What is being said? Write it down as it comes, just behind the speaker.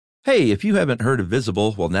Hey, if you haven't heard of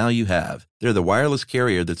Visible, well, now you have. They're the wireless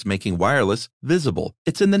carrier that's making wireless visible.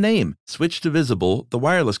 It's in the name. Switch to Visible, the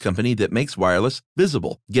wireless company that makes wireless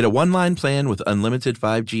visible. Get a one-line plan with unlimited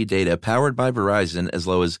 5G data powered by Verizon as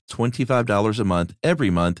low as $25 a month every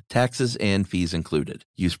month, taxes and fees included.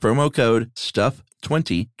 Use promo code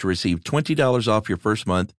STUFF20 to receive $20 off your first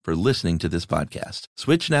month for listening to this podcast.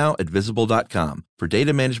 Switch now at Visible.com. For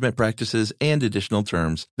data management practices and additional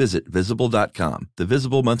terms, visit Visible.com. The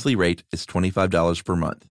Visible monthly rate is $25 per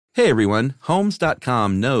month. Hey everyone,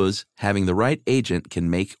 Homes.com knows having the right agent can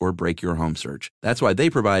make or break your home search. That's why they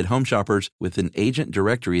provide home shoppers with an agent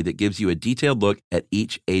directory that gives you a detailed look at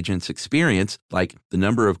each agent's experience, like the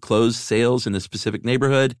number of closed sales in a specific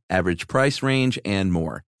neighborhood, average price range, and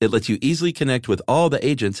more. It lets you easily connect with all the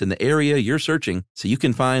agents in the area you're searching so you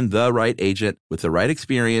can find the right agent with the right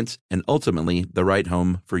experience and ultimately the right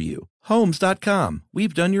home for you. Homes.com.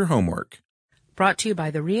 We've done your homework. Brought to you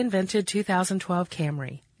by the reinvented 2012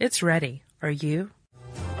 Camry. It's ready. Are you?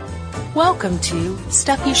 Welcome to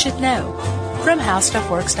Stuff You Should Know from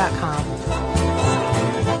HowStuffWorks.com.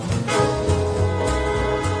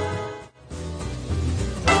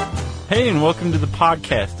 Hey, and welcome to the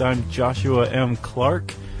podcast. I'm Joshua M.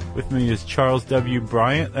 Clark. With me is Charles W.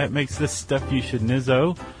 Bryant. That makes this Stuff You Should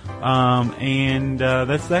Nizzo.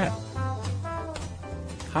 That's that.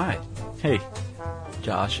 Hi. Hey.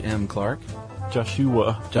 Josh M. Clark.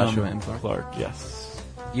 Joshua M. Clark, yes.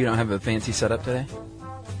 You don't have a fancy setup today?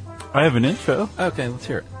 I have an intro. Okay, let's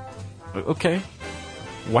hear it. Okay.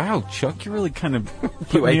 Wow, Chuck, you're really kind of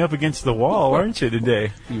putting me up against the wall, aren't you,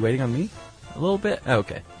 today? Are you waiting on me? A little bit? Oh,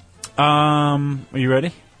 okay. Are you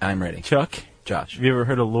ready? I'm ready. Chuck? Josh. Have you ever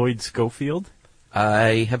heard of Lloyd Schofield?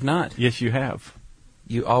 I have not. Yes, you have.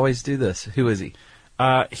 You always do this. Who is he?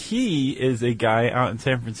 He is a guy out in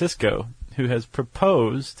San Francisco who has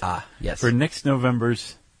proposed for next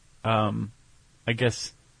November's,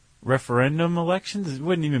 referendum elections. It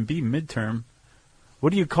wouldn't even be midterm.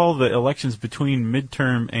 What do you call the elections between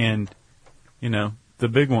midterm and, the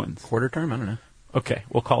big ones? Quarter term? I don't know. Okay,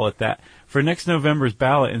 we'll call it that. For next November's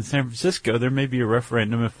ballot in San Francisco, there may be a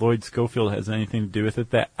referendum, if Lloyd Schofield has anything to do with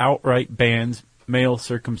it, that outright bans male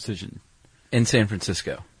circumcision. In San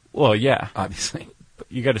Francisco? Well, yeah. Obviously. But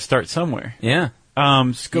you got to start somewhere. Yeah.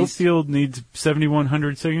 Schofield needs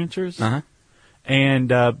 7,100 signatures. Uh-huh.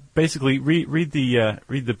 And basically, read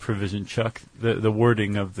the provision, Chuck, the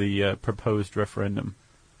wording of the proposed referendum.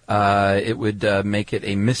 It would make it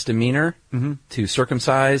a misdemeanor to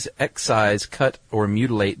circumcise, excise, cut, or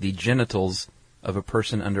mutilate the genitals of a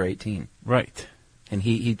person under 18. Right. And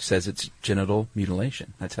he says it's genital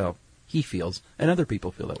mutilation. That's how he feels, and other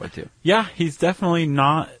people feel that way too. Yeah, he's definitely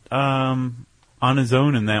not on his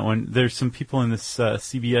own in that one. There's some people in this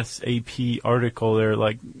CBS AP article, they're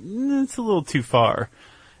like, it's a little too far.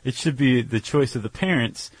 It should be the choice of the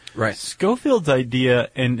parents. Right. Schofield's idea,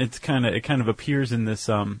 and it kind of appears in this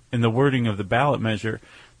in the wording of the ballot measure,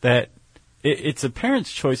 that it's a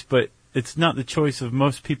parent's choice, but it's not the choice of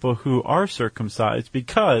most people who are circumcised,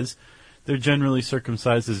 because they're generally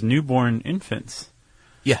circumcised as newborn infants.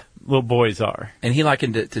 Yeah. Little boys are. And he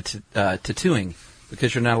likened it to tattooing,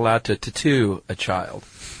 because you're not allowed to tattoo a child.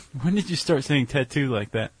 When did you start saying tattoo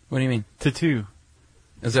like that? What do you mean? Tattoo.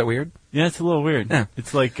 Is that weird? Yeah, it's a little weird. Yeah.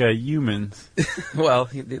 It's like humans. Well,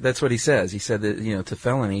 that's what he says. He said that, to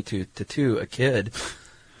felony to tattoo a kid.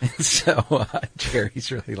 And so, Jerry's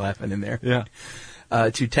really laughing in there. Yeah.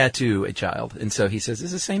 To tattoo a child. And so he says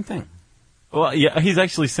it's the same thing. Well, yeah, he's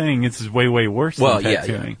actually saying it's way, way worse than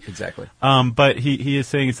tattooing. Yeah, exactly. But he is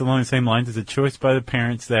saying it's along the same lines as a choice by the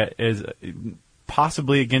parents that is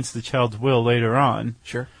possibly against the child's will later on.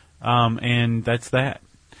 Sure. And that's that.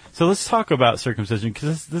 So let's talk about circumcision,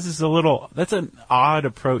 because this is that's an odd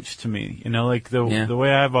approach to me. The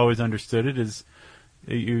way I've always understood it is,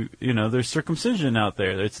 there's circumcision out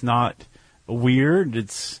there. It's not weird.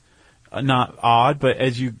 It's not odd. But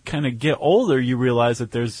as you kind of get older, you realize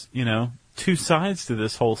that there's, two sides to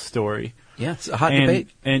this whole story. Yeah, it's a hot debate.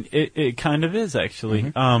 And it kind of is, actually.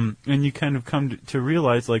 Mm-hmm. And you kind of come to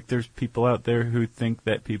realize, like, there's people out there who think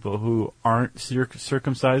that people who aren't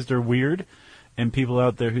circumcised are weird, and people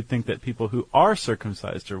out there who think that people who are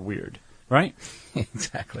circumcised are weird, right?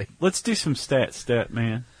 Exactly. Let's do some stat,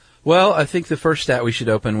 man. Well, I think the first stat we should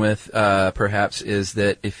open with, perhaps, is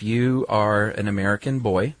that if you are an American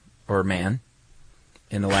boy or man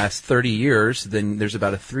in the last 30 years, then there's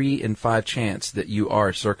about a 3 in 5 chance that you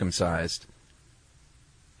are circumcised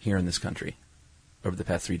here in this country over the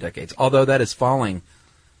past 3 decades. Although that is falling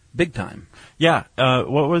big time. Yeah.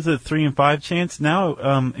 What was it, 3 in 5 chance? Now,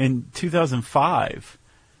 in 2005,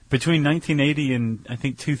 between 1980 and I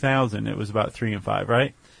think 2000, it was about 3 in 5,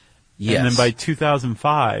 right? Yes. And then by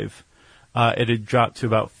 2005, it had dropped to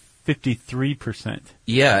about 53%.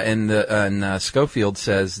 Yeah, and Schofield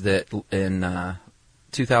says that in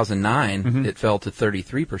 2009, it fell to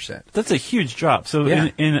 33%. That's a huge drop. So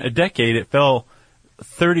in a decade, it fell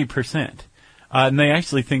 30%. And they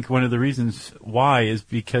actually think one of the reasons why is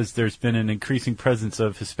because there's been an increasing presence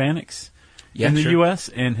of Hispanics in the U.S.,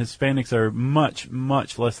 and Hispanics are much,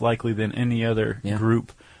 much less likely than any other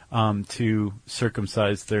group to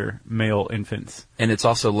circumcise their male infants. And it's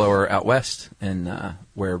also lower out west,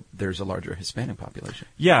 where there's a larger Hispanic population.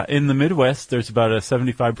 Yeah, in the Midwest, there's about a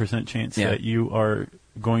 75% chance that you are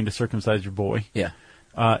going to circumcise your boy. Yeah.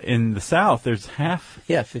 In the South, there's half.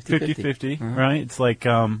 Yeah, 50-50. Right? It's like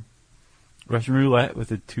Russian roulette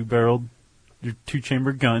with a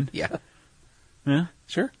two-chamber gun. Yeah. Yeah?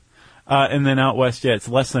 Sure. And then out west, it's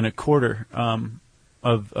less than a quarter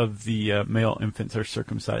of the male infants are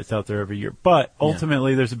circumcised out there every year. But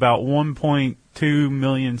ultimately, there's about 1.2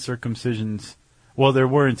 million circumcisions. Well, there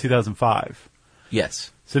were in 2005.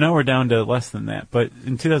 Yes. So now we're down to less than that. But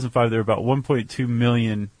in 2005, there were about 1.2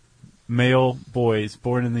 million male boys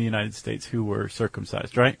born in the United States who were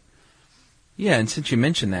circumcised, right? Yeah, and since you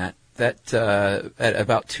mentioned that at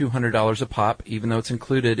about $200 a pop, even though it's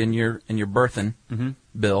included in your birthing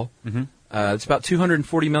bill, it's about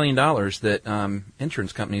 $240 million that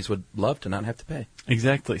insurance companies would love to not have to pay.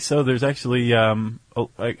 Exactly. So there's actually, I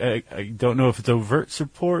don't know if it's overt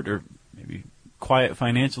support or maybe quiet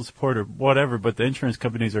financial support or whatever, but the insurance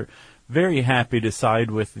companies are very happy to side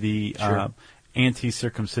with the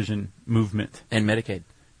anti-circumcision movement. And Medicaid.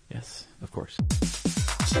 Yes. Of course.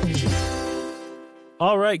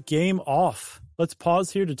 All right, game off. Let's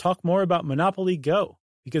pause here to talk more about Monopoly Go.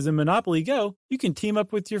 Because in Monopoly Go, you can team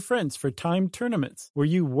up with your friends for timed tournaments where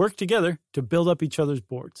you work together to build up each other's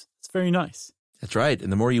boards. It's very nice. That's right.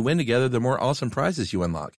 And the more you win together, the more awesome prizes you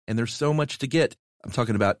unlock. And there's so much to get. I'm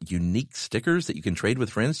talking about unique stickers that you can trade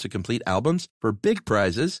with friends to complete albums for big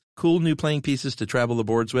prizes, cool new playing pieces to travel the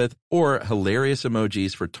boards with, or hilarious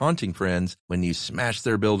emojis for taunting friends when you smash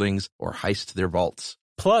their buildings or heist their vaults.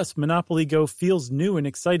 Plus, Monopoly Go feels new and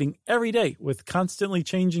exciting every day with constantly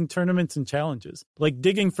changing tournaments and challenges, like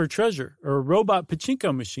digging for treasure or a robot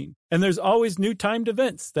pachinko machine. And there's always new timed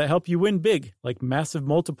events that help you win big, like massive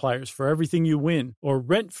multipliers for everything you win or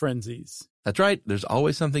rent frenzies. That's right. There's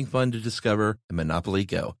always something fun to discover in Monopoly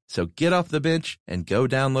Go. So get off the bench and go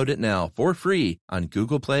download it now for free on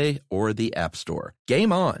Google Play or the App Store.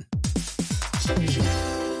 Game on!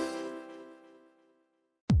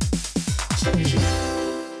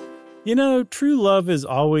 You know, true love is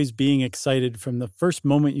always being excited from the first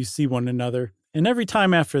moment you see one another, and every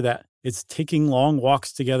time after that. It's taking long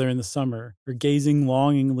walks together in the summer, or gazing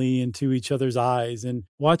longingly into each other's eyes, and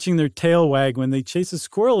watching their tail wag when they chase a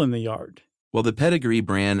squirrel in the yard. Well, the Pedigree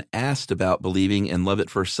brand asked about believing in love at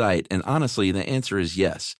first sight, and honestly, the answer is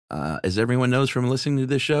yes. As everyone knows from listening to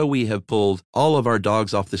this show, we have pulled all of our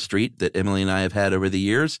dogs off the street that Emily and I have had over the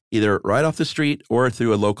years, either right off the street or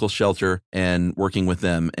through a local shelter and working with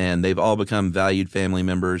them, and they've all become valued family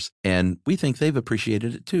members, and we think they've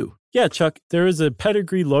appreciated it too. Yeah, Chuck, there is a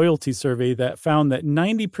Pedigree loyalty survey that found that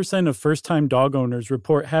 90% of first-time dog owners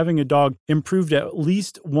report having a dog improved at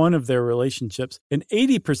least one of their relationships, and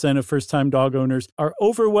 80% of first-time dog owners are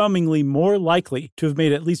overwhelmingly more likely to have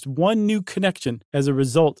made at least one new connection as a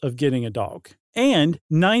result of getting a dog. And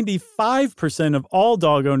 95% of all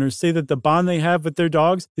dog owners say that the bond they have with their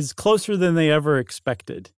dogs is closer than they ever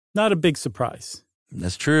expected. Not a big surprise.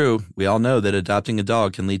 That's true. We all know that adopting a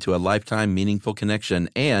dog can lead to a lifetime meaningful connection,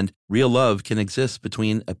 and real love can exist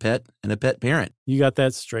between a pet and a pet parent. You got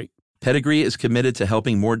that straight. Pedigree is committed to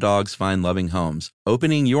helping more dogs find loving homes.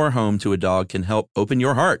 Opening your home to a dog can help open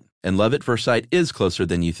your heart. And Love at First Sight is closer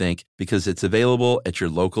than you think because it's available at your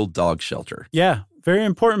local dog shelter. Yeah, very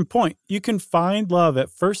important point. You can find love at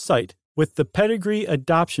first sight with the Pedigree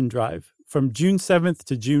Adoption Drive from June 7th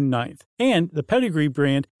to June 9th. And the Pedigree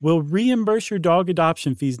brand will reimburse your dog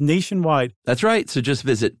adoption fees nationwide. That's right. So just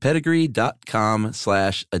visit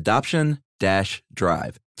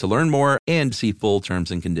pedigree.com/adoption-drive to learn more and see full terms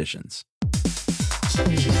and conditions.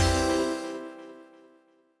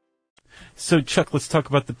 So, Chuck, let's talk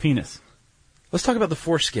about the penis. Let's talk about the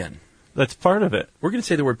foreskin. That's part of it. We're going to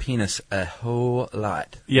say the word penis a whole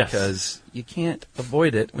lot. Yes. Because you can't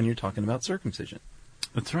avoid it when you're talking about circumcision.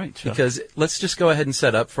 That's right, Chuck. Because let's just go ahead and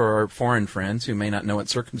set up for our foreign friends who may not know what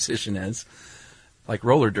circumcision is, like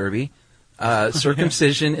roller derby.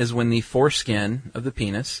 Circumcision is when the foreskin of the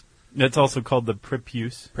penis, that's also called the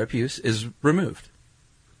prepuce, is removed.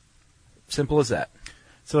 Simple as that.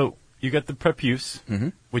 So You got the prepuce,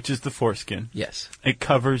 which is the foreskin. Yes. It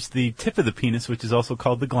covers the tip of the penis, which is also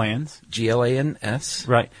called the glans. Glans.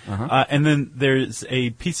 Right. And then there's a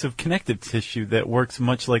piece of connective tissue that works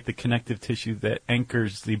much like the connective tissue that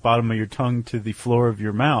anchors the bottom of your tongue to the floor of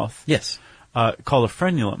your mouth. Yes. Called a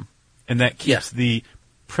frenulum. And that keeps the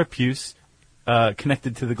prepuce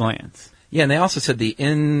connected to the glans. Yeah, and they also said the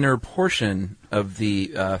inner portion of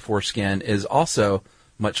the foreskin is also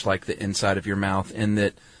much like the inside of your mouth in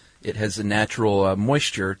that it has a natural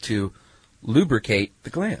moisture to lubricate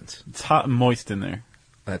the glands. It's hot and moist in there.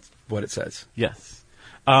 That's what it says. Yes.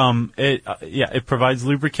 It provides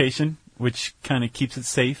lubrication, which kind of keeps it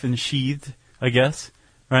safe and sheathed, I guess,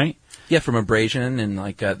 right? Yeah, from abrasion and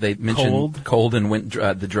they mentioned cold and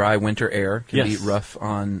the dry winter air can be rough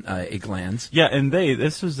on a glands. Yeah, and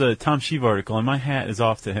this was a Tom Sheave article, and my hat is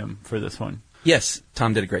off to him for this one. Yes,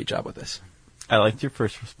 Tom did a great job with this. I liked your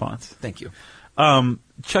first response. Thank you.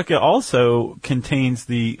 Chuck, it also contains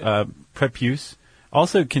the prepuce,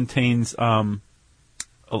 also contains some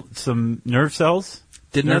nerve cells,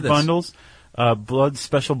 nerve bundles,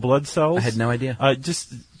 special blood cells. I had no idea.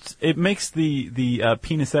 It makes the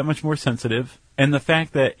penis that much more sensitive, and the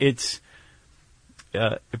fact that it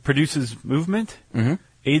produces movement,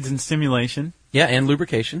 aids in stimulation. Yeah, and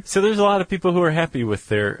lubrication. So there's a lot of people who are happy with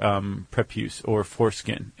their prepuce or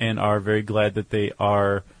foreskin and are very glad that they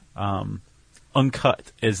are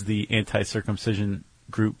uncut, as the anti-circumcision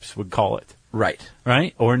groups would call it. Right.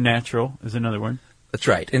 Right? Or natural is another one. That's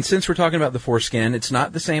right. And since we're talking about the foreskin, it's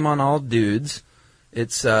not the same on all dudes.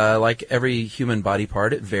 It's like every human body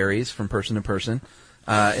part. It varies from person to person.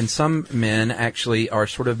 And some men actually are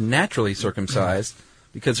sort of naturally circumcised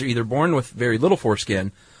because they're either born with very little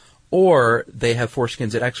foreskin or they have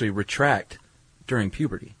foreskins that actually retract during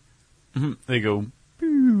puberty. Mm-hmm. They go...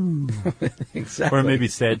 Exactly. Or maybe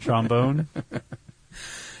sad trombone.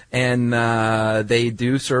 And they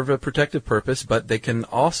do serve a protective purpose, but they can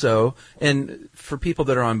also, and for people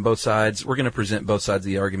that are on both sides, we're going to present both sides of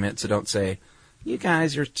the argument, so don't say, you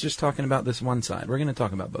guys, you're just talking about this one side. We're going to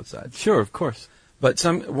talk about both sides. Sure, of course. But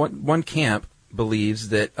one camp believes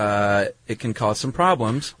that it can cause some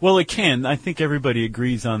problems. Well, it can. I think everybody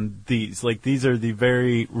agrees on these. Like, these are the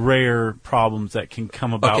very rare problems that can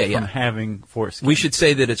come about from having foreskin. We should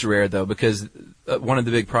say that it's rare, though, because one of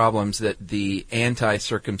the big problems that the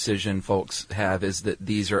anti-circumcision folks have is that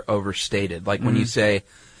these are overstated. Like when you say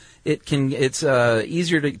it's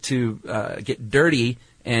easier to get dirty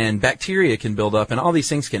and bacteria can build up and all these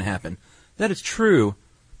things can happen. That is true,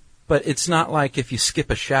 but it's not like if you skip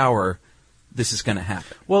a shower, this is going to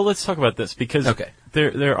happen. Well, let's talk about this because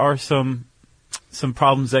there are some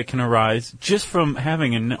problems that can arise just from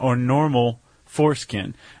having a normal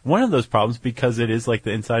foreskin. One of those problems, because it is like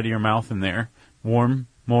the inside of your mouth in there, warm,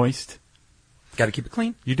 moist. Got to keep it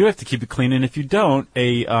clean. You do have to keep it clean, and if you don't,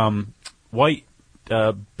 a white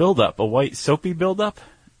buildup, a white soapy buildup.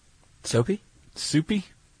 Soapy? Soupy?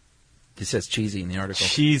 It says cheesy in the article.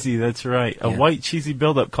 Cheesy, that's right. A white cheesy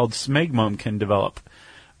buildup called smegmum can develop.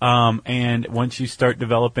 And once you start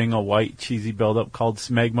developing a white cheesy buildup called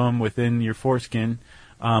smegmum within your foreskin,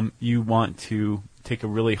 you want to take a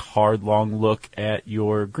really hard, long look at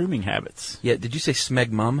your grooming habits. Yeah, did you say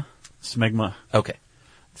smegmum? Smegma. Okay.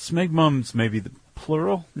 Smegmum's maybe the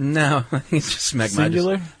plural? No, I think it's just smegma.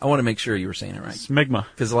 Singular? I want to make sure you were saying it right. Smegma.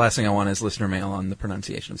 Because the last thing I want is listener mail on the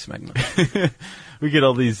pronunciation of smegma. We get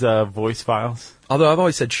all these voice files. Although I've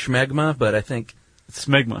always said schmegma, but I think... It's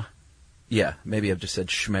smegma. Yeah, maybe I've just said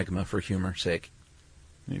schmegma for humor's sake.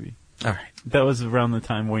 Maybe. All right. That was around the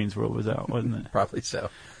time Wayne's World was out, wasn't it? Probably so.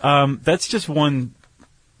 That's just one...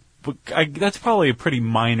 that's probably a pretty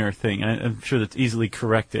minor thing. I'm sure that's easily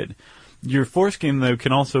corrected. Your foreskin, though,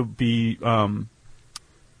 can also be...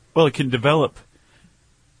 it can develop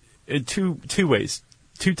in two ways.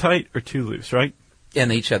 Too tight or too loose, right?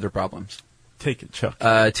 And they each have their problems. Take it, Chuck.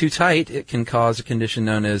 Too tight, it can cause a condition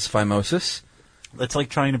known as phimosis. That's like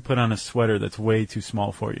trying to put on a sweater that's way too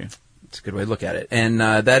small for you. It's a good way to look at it. And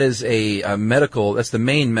that is that's the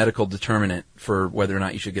main medical determinant for whether or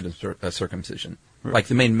not you should get a circumcision. Right. Like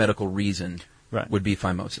the main medical reason would be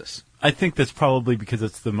phimosis. I think that's probably because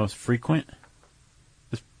it's the most frequent.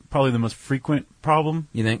 It's probably the most frequent problem.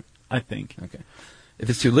 You think? I think. Okay. If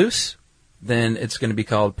it's too loose, then it's going to be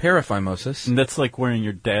called paraphimosis. And that's like wearing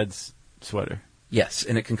your dad's sweater. Yes,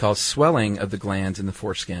 and it can cause swelling of the glands in the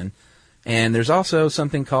foreskin. And there's also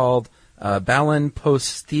something called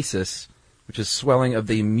balanposthesis, which is swelling of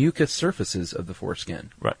the mucous surfaces of the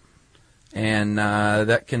foreskin. Right. And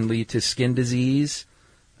that can lead to skin disease,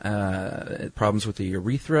 problems with the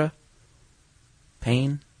urethra,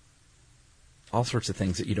 pain. all sorts of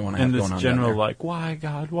things that you don't want to have and going on. And this general, down there. like, why,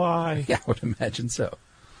 God, why? Yeah, I would imagine so.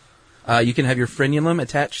 You can have your frenulum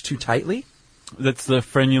attached too tightly. That's the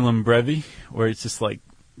frenulum brevi, where it's just like,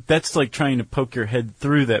 that's like trying to poke your head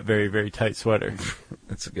through that very, very tight sweater.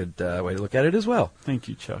 That's a good way to look at it as well. Thank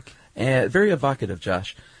you, Chuck. Very evocative,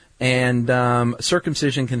 Josh. And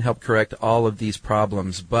circumcision can help correct all of these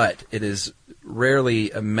problems, but it is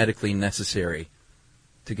rarely medically necessary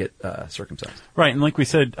to get circumcised. Right, and like we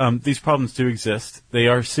said, these problems do exist. They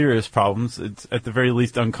are serious problems. It's at the very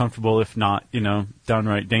least uncomfortable, if not,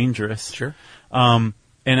 downright dangerous. Sure.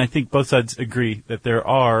 And I think both sides agree that there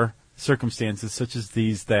are circumstances such as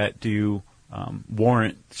these that do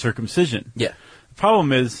warrant circumcision. Yeah. The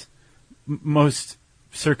problem is most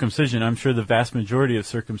circumcision, I'm sure the vast majority of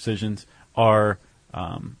circumcisions are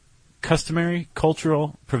customary,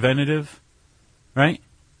 cultural, preventative, right?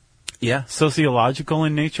 Yeah. Sociological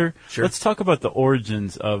in nature. Sure. Let's talk about the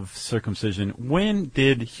origins of circumcision. When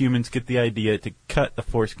did humans get the idea to cut the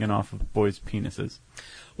foreskin off of boys' penises?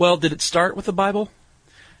 Well, did it start with the Bible?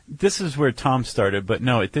 This is where Tom started, but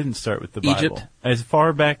no, it didn't start with the Bible. Egypt? As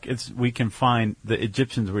far back as we can find, the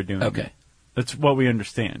Egyptians were doing Okay. it. That's what we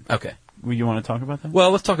understand. Okay. You want to talk about that?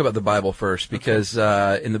 Well, let's talk about the Bible first, because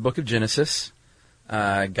in the book of Genesis,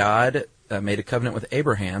 God made a covenant with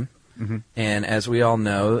Abraham, and as we all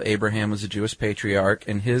know, Abraham was a Jewish patriarch,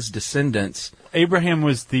 and his descendants... Abraham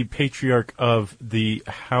was the patriarch of the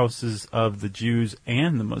houses of the Jews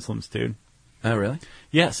and the Muslims, dude. Oh, really?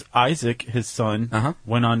 Yes, Isaac, his son, Uh-huh.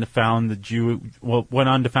 went on to found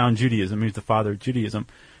Judaism. He was the father of Judaism.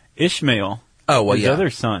 Ishmael, his other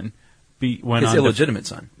son, went his on illegitimate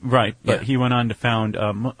son. Right, but Yeah. he went on to found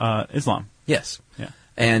Islam. Yes. Yeah.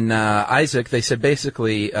 And Isaac, they said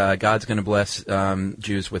basically God's going to bless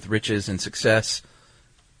Jews with riches and success.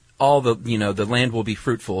 All the land will be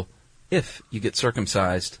fruitful if you get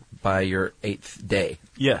circumcised by your 8th day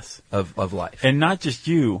Yes. of life. And not just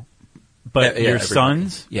you, but your everybody.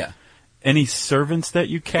 sons, Yeah. any servants that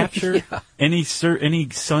you capture, Yeah. any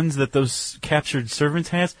sons that those captured servants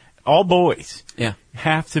has, all boys Yeah.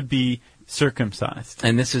 have to be circumcised.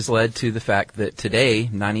 And this has led to the fact that today,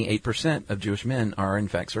 98% of Jewish men are in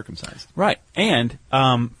fact circumcised. Right. And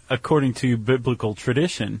according to biblical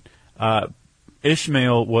tradition,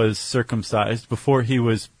 Ishmael was circumcised before he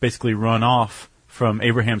was basically run off from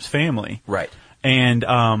Abraham's family. Right. And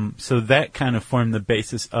so that kind of formed the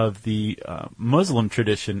basis of the Muslim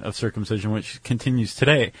tradition of circumcision, which continues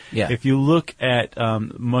today. Yeah. If you look at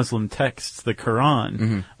Muslim texts, the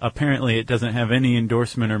Quran, apparently it doesn't have any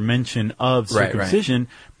endorsement or mention of circumcision,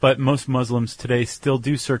 but most Muslims today still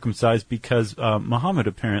do circumcise because Muhammad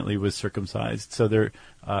apparently was circumcised. So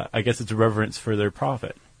I guess it's a reverence for their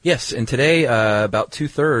prophet. Yes, and today about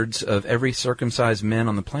 2/3 of every circumcised men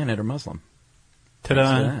on the planet are Muslim. Ta-da.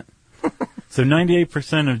 Thanks for that. So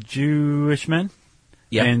 98% of Jewish men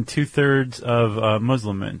Yeah. and 2/3 of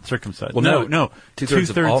Muslim men circumcised. Well, no. 2/3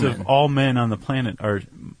 of all men. of all men on the planet are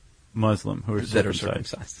Muslim who are That are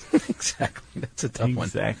circumcised. circumcised. Exactly. That's a tough one.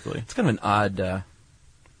 Exactly. It's kind of an odd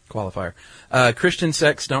qualifier. Christian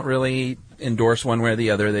sects don't really endorse one way or the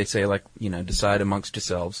other. They say, decide amongst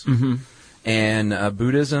yourselves. Mm-hmm. And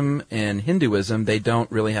Buddhism and Hinduism, they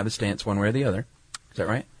don't really have a stance one way or the other. Is that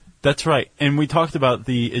right? That's right. And we talked about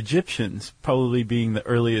the Egyptians probably being the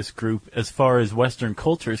earliest group as far as Western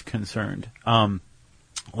culture is concerned.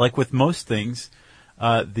 Like with most things,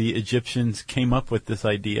 the Egyptians came up with this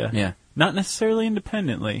idea. Yeah. Not necessarily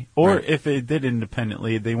independently, or Right. if they did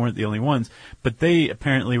independently, they weren't the only ones. But they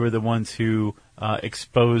apparently were the ones who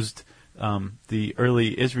exposed the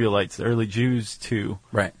early Israelites, the early Jews, to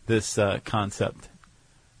this concept.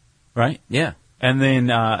 Right? Yeah. And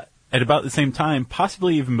then at about the same time,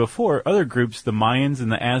 possibly even before, other groups, the Mayans and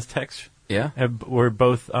the Aztecs, were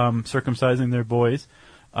both circumcising their boys.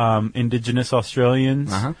 Indigenous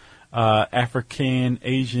Australians, African,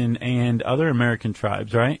 Asian, and other American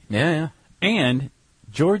tribes, right? Yeah. And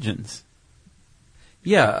Georgians.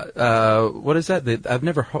 Yeah. What is that? I've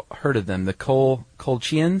never heard of them. The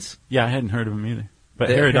Colchians? Yeah, I hadn't heard of them either. But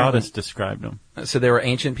They Herodotus described them. So they were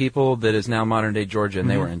ancient people that is now modern-day Georgia, and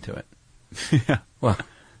they were into it. Yeah. Well,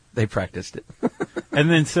 they practiced it. And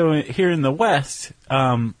then so here in the West,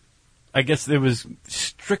 I guess it was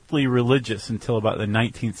strictly religious until about the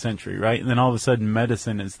 19th century, right? And then all of a sudden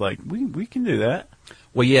medicine is like, we can do that.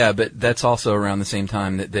 Well, yeah, but that's also around the same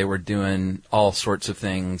time that they were doing all sorts of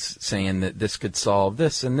things, saying that this could solve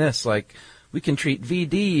this and this, like we can treat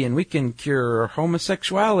VD and we can cure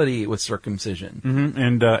homosexuality with circumcision. Mm-hmm.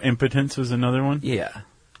 And impotence was another one? Yeah.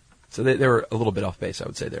 So they were a little bit off base, I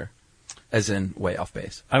would say there. As in way off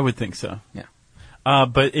base. I would think so. Yeah.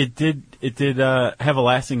 But it did have a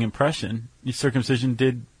lasting impression. Circumcision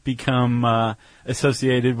did become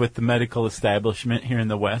associated with the medical establishment here in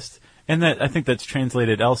the West, and that I think that's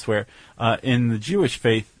translated elsewhere. In the Jewish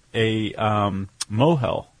faith, a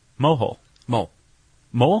mohel. Mole.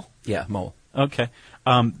 Yeah, mole. Okay.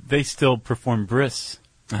 They still perform bris.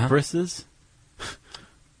 Brisses?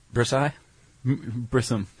 Brissi?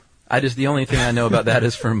 Brissom. The only thing I know about that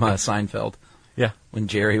is from Seinfeld. Yeah. When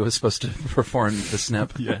Jerry was supposed to perform the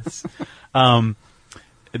snip. Yes.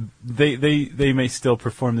 They may still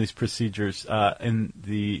perform these procedures in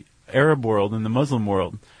the Arab world, in the Muslim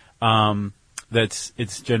world.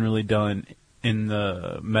 It's generally done in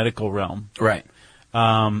the medical realm. Right.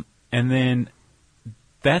 And then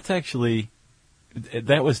that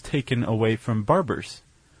was taken away from barbers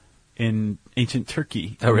in ancient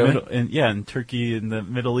Turkey. Oh, really? In Turkey, in the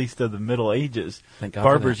Middle East of the Middle Ages. Thank God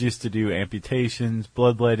barbers used to do amputations,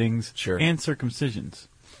 bloodlettings, sure, and circumcisions.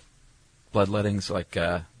 Bloodlettings, like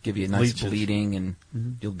give you a nice Leeches. bleeding and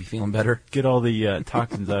you'll be feeling better. Get all the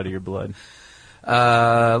toxins out of your blood.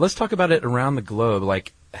 Let's talk about it around the globe,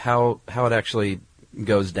 like how it actually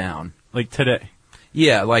goes down. Like today.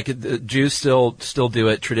 Yeah, like the Jews still do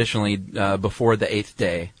it traditionally before the 8th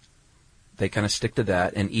day. They kind of stick to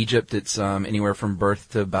that. In Egypt, it's anywhere from birth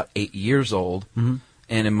to about 8 years old. Mm-hmm.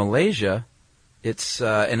 And in Malaysia, it's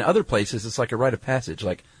in other places, it's like a rite of passage,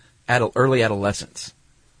 like early adolescence.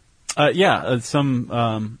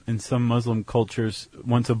 Some in some Muslim cultures,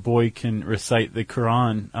 once a boy can recite the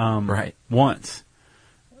Quran right. once,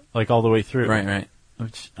 like all the way through. Right.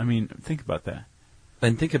 Which, I mean, think about that.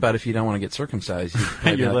 And think about if you don't want to get circumcised.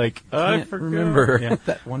 You're like, I forgot. Remember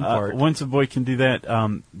that one part. Once a boy can do that,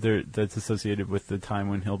 that's associated with the time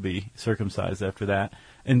when he'll be circumcised after that.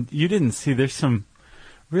 And you didn't see, there's some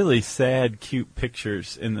really sad, cute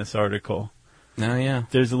pictures in this article. Oh, yeah.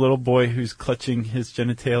 There's a little boy who's clutching his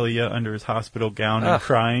genitalia under his hospital gown and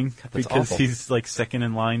crying because awful. He's like second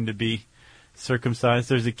in line to be circumcised.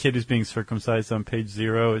 There's a kid who's being circumcised on page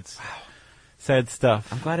 0. It's sad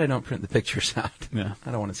stuff. I'm glad I don't print the pictures out. Yeah.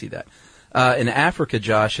 I don't want to see that. In Africa,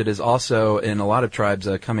 Josh, it is also, in a lot of tribes,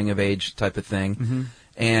 a coming-of-age type of thing. Mm-hmm.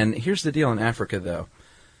 And here's the deal in Africa, though.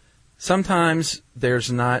 Sometimes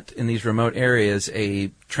there's not, in these remote areas,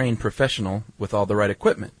 a trained professional with all the right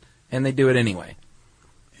equipment. And they do it anyway.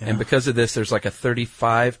 Yeah. And because of this, there's like a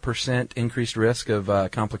 35% increased risk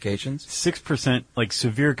of complications. 6% like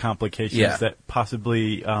severe complications that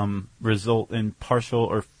possibly result in partial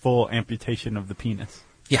or full amputation of the penis.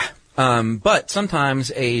 Yeah. But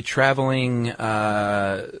sometimes a traveling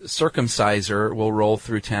circumciser will roll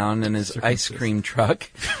through town in his ice cream truck,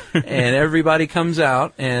 and everybody comes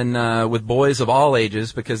out, and with boys of all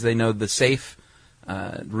ages, because they know the safe,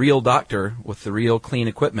 real doctor with the real clean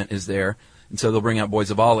equipment is there, and so they'll bring out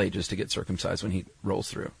boys of all ages to get circumcised when he rolls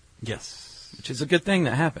through. Yes. Which is a good thing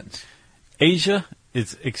that happens. Asia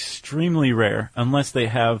is extremely rare, unless they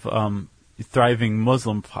have thriving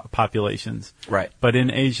Muslim populations. Right. But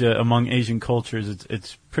in Asia, among Asian cultures,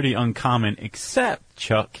 it's pretty uncommon, except,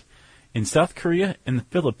 Chuck, in South Korea and the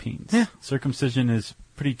Philippines. Yeah. Circumcision is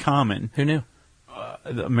pretty common. Who knew?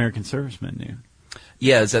 The American servicemen knew.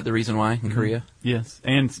 Yeah, is that the reason why in Korea? Yes,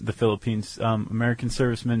 and the Philippines. American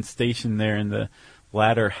servicemen stationed there in the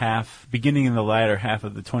beginning in the latter half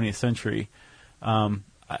of the 20th century,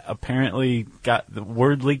 apparently got the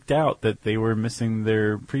word leaked out that they were missing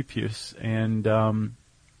their prepuce, and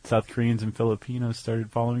South Koreans and Filipinos started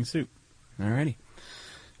following suit. Alrighty.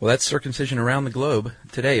 Well, that's circumcision around the globe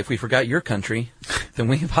today. If we forgot your country, then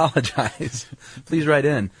we apologize. Please write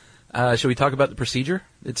in. Shall we talk about the procedure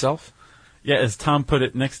itself? Yeah, as Tom put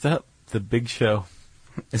it, next up, the big show.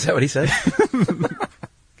 Is that what he said?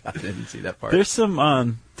 I didn't see that part. There's some,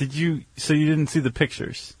 so you didn't see the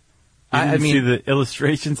pictures? You I didn't mean, see the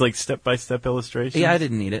illustrations, like step-by-step illustrations? Yeah, I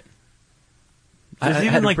didn't need it. There's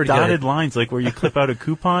even like dotted lines, like where you clip out a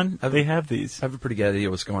coupon. They have these. I have a pretty good idea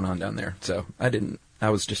what's going on down there, so I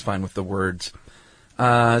was just fine with the words.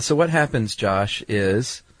 So what happens, Josh,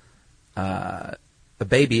 is a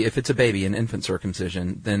baby, if it's a baby, an infant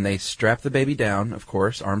circumcision, then they strap the baby down, of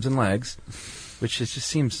course, arms and legs, which just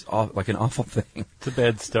seems like an awful thing. It's a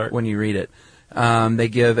bad start. When you read it. They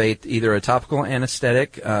give either a topical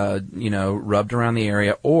anesthetic, rubbed around the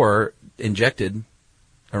area, or injected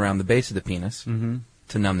around the base of the penis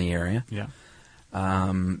to numb the area. Yeah.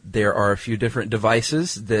 There are a few different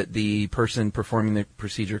devices that the person performing the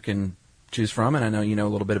procedure can choose from, and I know you know a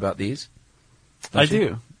little bit about these. I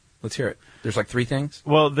do. Let's hear it. There's like 3 things?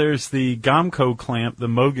 Well, there's the Gomco clamp, the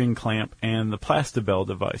Mogen clamp, and the Plastabel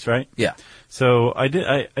device, right? Yeah. So I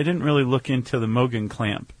didn't really look into the Mogen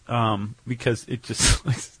clamp because it just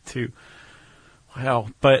looks too Well,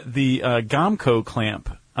 but the Gomco clamp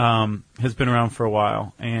has been around for a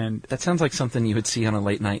while, and that sounds like something you would see on a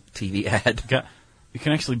late night TV ad. You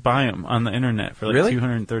can actually buy them on the internet for like really?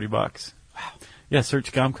 $230. Wow. Yeah,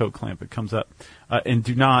 search Gomco clamp; it comes up. And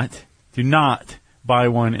do not buy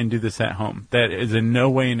one and do this at home. That is in no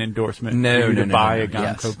way an endorsement for you to buy a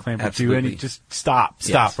Gomco clamp. Absolutely. Just stop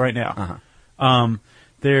right now. Uh-huh.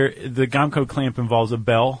 The Gomco clamp involves a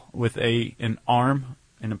bell with an arm,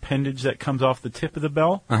 an appendage that comes off the tip of the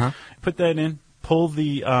bell. Uh-huh. Put that in, pull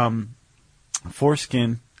the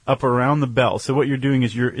foreskin up around the bell. So what you're doing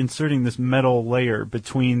is you're inserting this metal layer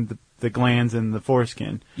between the glands and the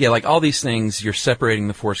foreskin. Yeah, like all these things, you're separating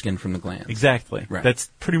the foreskin from the glands. Exactly. Right. That's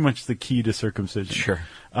pretty much the key to circumcision. Sure.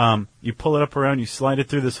 You pull it up around, you slide it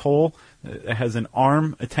through this hole. It has an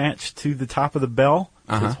arm attached to the top of the bell,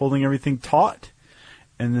 so it's holding everything taut,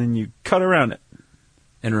 and then you cut around it.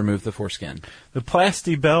 And remove the foreskin. The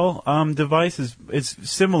Plasti-Bell device is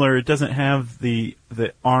similar. It doesn't have the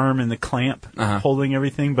arm and the clamp holding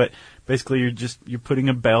everything, but basically you're putting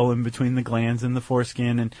a bell in between the glands and the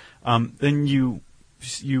foreskin, and then you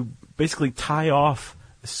basically tie off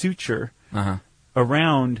a suture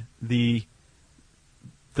around the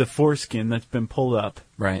foreskin that's been pulled up.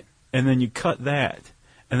 Right. And then you cut that,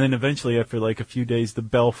 and then eventually after like a few days the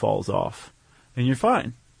bell falls off, and you're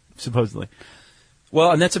fine, supposedly.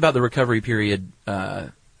 Well, and that's about the recovery period.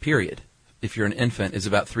 If you're an infant, is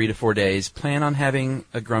about 3 to 4 days. Plan on having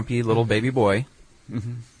a grumpy little baby boy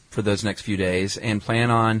for those next few days, and plan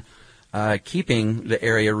on keeping the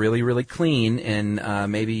area really, really clean. And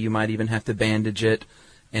maybe you might even have to bandage it,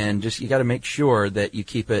 and you got to make sure that you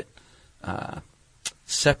keep it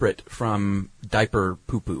separate from diaper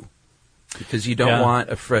poo-poo, because you don't want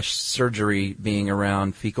a fresh surgery being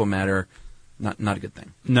around fecal matter. Not a good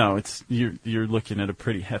thing. No, you're looking at a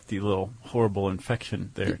pretty hefty little horrible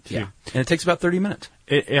infection there too. Yeah, and it takes about 30 minutes.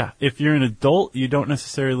 If you're an adult, you don't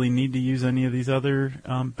necessarily need to use any of these other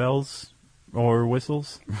bells or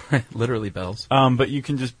whistles. Literally bells. But you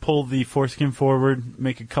can just pull the foreskin forward,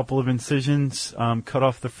 make a couple of incisions, cut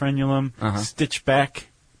off the frenulum, stitch back.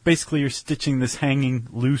 Basically, you're stitching this hanging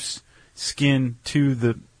loose skin to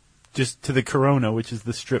the corona, which is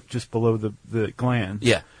the strip just below the gland.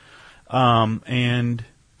 Yeah. And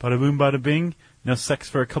bada boom, bada bing. No sex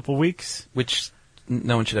for a couple weeks. Which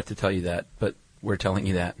no one should have to tell you that, but we're telling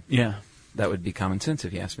you that. Yeah. That would be common sense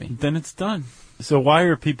if you ask me. Then it's done. So why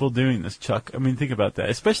are people doing this, Chuck? I mean, think about that.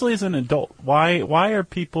 Especially as an adult. Why are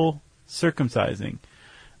people circumcising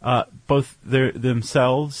both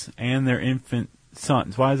themselves and their infant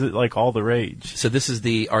sons? Why is it like all the rage? So this is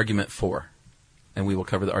the argument for, and we will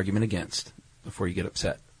cover the argument against before you get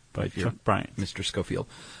upset. By Chuck Bryant. Mr. Schofield.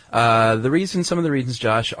 Some of the reasons,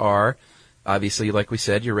 Josh, are obviously, like we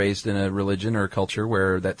said, you're raised in a religion or a culture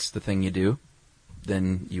where that's the thing you do.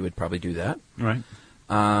 Then you would probably do that. Right.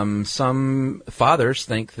 Some fathers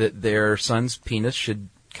think that their son's penis should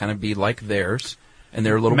kind of be like theirs, and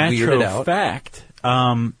they're a little weirded out. Fact,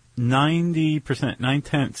 90%,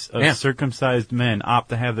 9/10 of circumcised men opt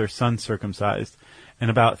to have their sons circumcised,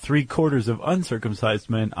 and about 3/4 of uncircumcised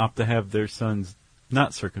men opt to have their sons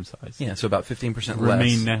not circumcised. Yeah, so about 15% less.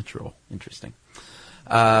 Remain natural. Interesting.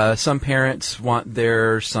 Some parents want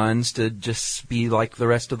their sons to just be like the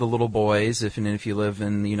rest of the little boys. If you live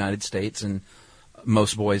in the United States, and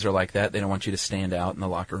most boys are like that, they don't want you to stand out in the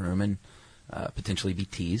locker room and potentially be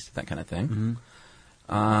teased, that kind of thing.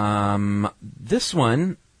 This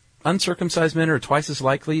one, uncircumcised men are twice as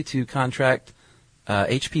likely to contract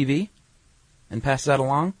HPV and pass that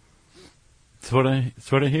along.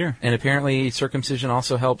 That's what I hear. And apparently circumcision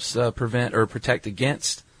also helps prevent or protect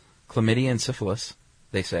against chlamydia and syphilis,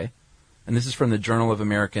 they say. And this is from the Journal of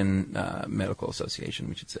American Medical Association,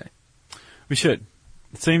 we should say. We should.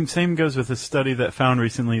 Same goes with a study that found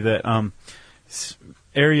recently that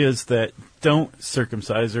areas that don't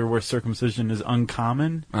circumcise, or where circumcision is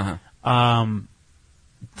uncommon, tend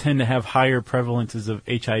to have higher prevalences of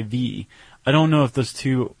HIV. I don't know if those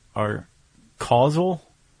two are causal.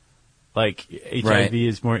 Like HIV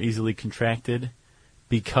is more easily contracted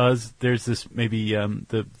because there's this maybe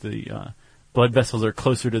the blood vessels are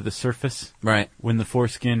closer to the surface when the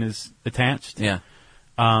foreskin is attached. Yeah.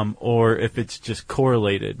 Or if it's just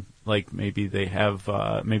correlated, like maybe they have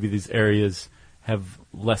maybe these areas have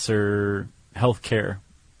lesser health care.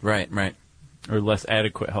 Right. Or less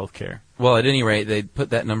adequate health care. Well, at any rate, they put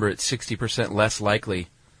that number at 60% less likely.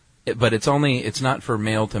 But it's not for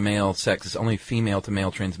male-to-male sex. It's only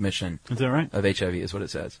female-to-male transmission. Is that right? Of HIV is what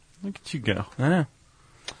it says. Look at you go. I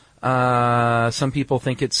know. Some people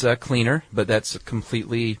think it's cleaner, but that's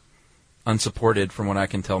completely unsupported from what I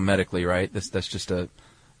can tell medically, right? That's just a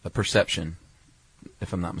perception.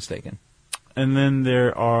 if I'm not mistaken. And then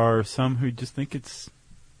there are some who just think it's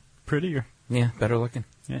prettier. Yeah, better looking.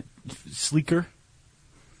 Yeah, sleeker.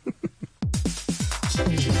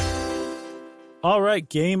 All right,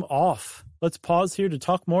 game off. Let's pause here to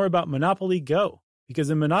talk more about Monopoly Go. Because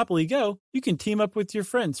in Monopoly Go, you can team up with your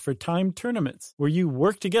friends for timed tournaments where you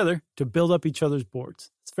work together to build up each other's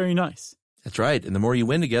boards. It's very nice. That's right. And the more you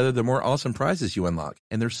win together, the more awesome prizes you unlock.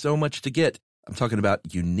 And there's so much to get. I'm talking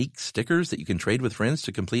about unique stickers that you can trade with friends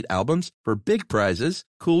to complete albums for big prizes,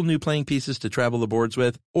 cool new playing pieces to travel the boards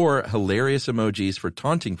with, or hilarious emojis for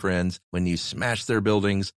taunting friends when you smash their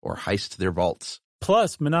buildings or heist their vaults.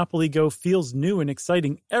 Plus, Monopoly Go feels new and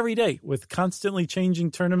exciting every day with constantly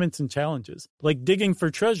changing tournaments and challenges, like digging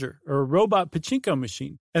for treasure or a robot pachinko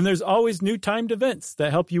machine. And there's always new timed events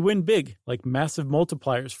that help you win big, like massive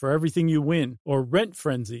multipliers for everything you win or rent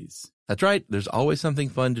frenzies. That's right. There's always something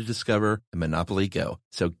fun to discover in Monopoly Go.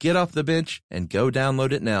 So get off the bench and go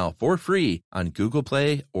download it now for free on Google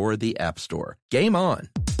Play or the App Store. Game on!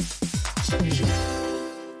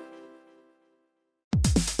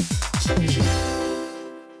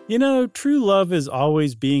 You know, true love is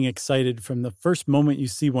always being excited from the first moment you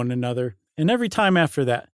see one another, and every time after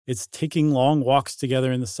that. It's taking long walks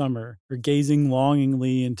together in the summer, or gazing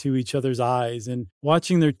longingly into each other's eyes, and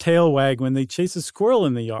watching their tail wag when they chase a squirrel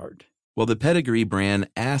in the yard. Well, the Pedigree brand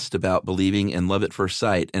asked about believing in love at first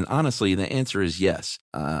sight, and honestly, the answer is yes.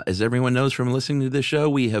 As everyone knows from listening to this show,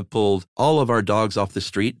 we have pulled all of our dogs off the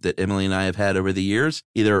street that Emily and I have had over the years,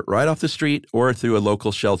 either right off the street or through a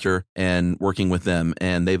local shelter and working with them,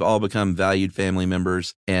 and they've all become valued family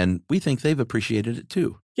members, and we think they've appreciated it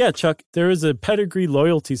too. Yeah, Chuck, there is a Pedigree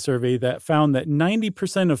loyalty survey that found that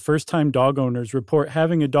 90% of first-time dog owners report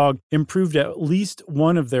having a dog improved at least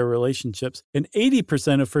one of their relationships, and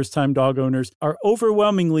 80% of first-time dog owners are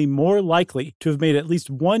overwhelmingly more likely to have made at least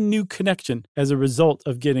one new connection as a result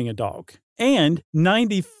of getting a dog. And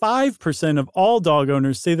 95% of all dog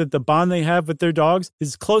owners say that the bond they have with their dogs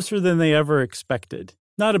is closer than they ever expected.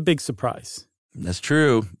 Not a big surprise. That's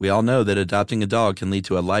true. We all know that adopting a dog can lead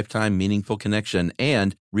to a lifetime meaningful connection,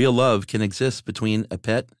 and real love can exist between a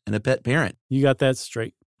pet and a pet parent. You got that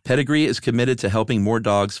straight. Pedigree is committed to helping more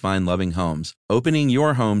dogs find loving homes. Opening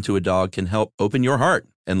your home to a dog can help open your heart.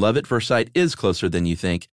 And Love at First Sight is closer than you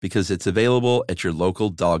think because it's available at your local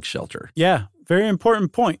dog shelter. Yeah, very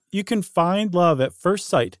important point. You can find love at first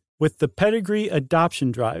sight with the Pedigree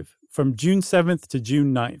Adoption Drive from June 7th to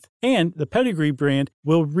June 9th. And the Pedigree brand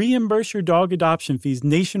will reimburse your dog adoption fees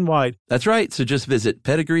nationwide. That's right. So just visit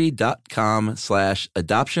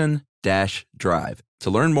pedigree.com/adoption-drive to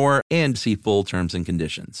learn more and see full terms and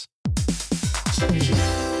conditions.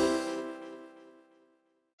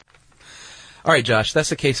 All right, Josh, that's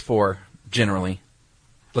the case for generally.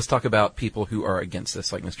 Let's talk about people who are against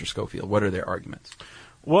this, like Mr. Schofield. What are their arguments?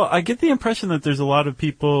 Well, I get the impression that there's a lot of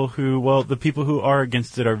people who, well, the people who are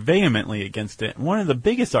against it are vehemently against it. And one of the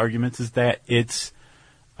biggest arguments is that it's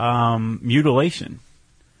mutilation.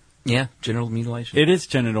 Yeah, genital mutilation. It is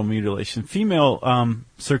genital mutilation. Female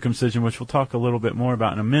circumcision, which we'll talk a little bit more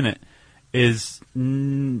about in a minute, is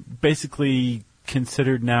basically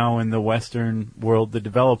considered now in the Western world, the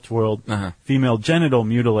developed world, female genital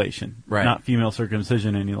mutilation, right. Not female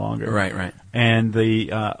circumcision any longer. Right. And the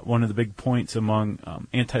one of the big points among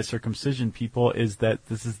anti-circumcision people is that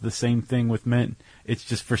this is the same thing with men. It's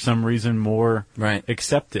just for some reason more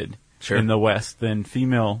accepted in the West than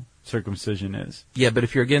female circumcision is. Yeah, but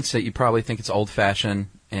if you're against it, you probably think it's old-fashioned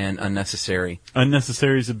and unnecessary.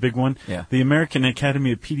 Unnecessary is a big one. Yeah. The American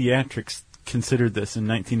Academy of Pediatrics considered this in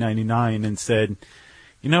 1999 and said,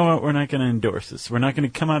 you know what, we're not going to endorse this. We're not going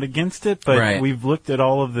to come out against it, but we've looked at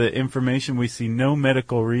all of the information. We see no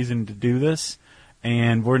medical reason to do this,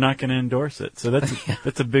 and we're not going to endorse it. So that's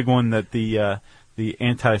that's a big one that the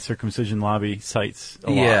anti-circumcision lobby cites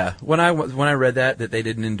a lot. Yeah. When I read that they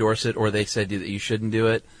didn't endorse it or they said that you shouldn't do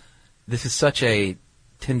it, this is such a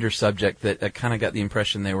tender subject that I kind of got the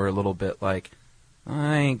impression they were a little bit like,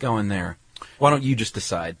 I ain't going there. Why don't you just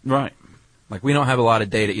decide? Right. Like, we don't have a lot of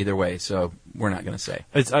data either way, so we're not going to say.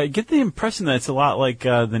 I get the impression that it's a lot like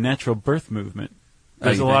the natural birth movement.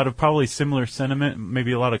 There's a lot of probably similar sentiment,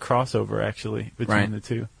 maybe a lot of crossover, actually, between the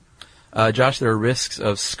two. Josh, there are risks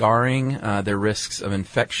of scarring. There are risks of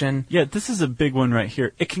infection. Yeah, this is a big one right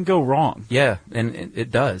here. It can go wrong. Yeah, and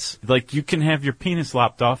it does. Like, you can have your penis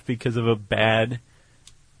lopped off because of a bad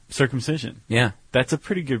circumcision. Yeah. That's a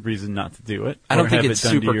pretty good reason not to do it. I don't think it's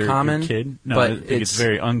super common. Your kid. No, but I think it's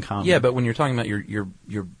very uncommon. Yeah, but when you're talking about your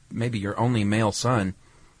maybe your only male son,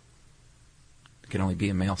 it can only be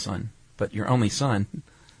a male son, but your only son,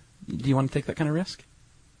 do you want to take that kind of risk?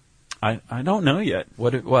 I don't know yet.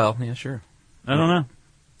 Well, yeah, sure. I don't know.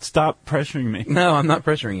 Stop pressuring me. No, I'm not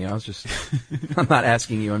pressuring you. I'm not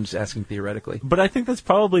asking you. I'm just asking theoretically. But I think that's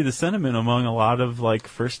probably the sentiment among a lot of like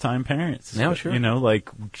first-time parents. Yeah, sure. You know, like,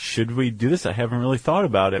 should we do this? I haven't really thought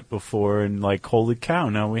about it before, and like, holy cow,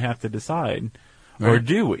 now we have to decide, or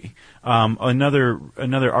do we? Another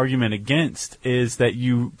argument against is that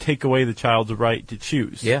you take away the child's right to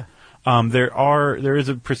choose. Yeah. There is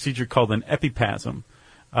a procedure called an epipasm.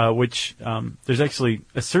 Which there's actually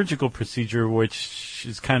a surgical procedure which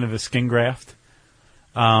is kind of a skin graft.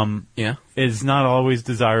 Is not always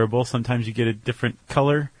desirable. Sometimes you get a different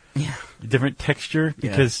color, a different texture,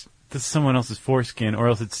 because this is someone else's foreskin, or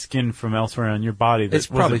else it's skin from elsewhere on your body. It's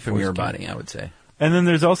probably from your body, I would say. And then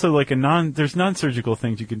there's also like there's non-surgical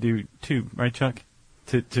things you can do too, right, Chuck?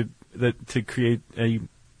 To create a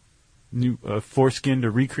new foreskin, to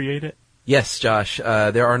recreate it. Yes, Josh.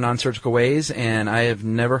 There are non-surgical ways, and I have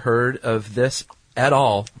never heard of this at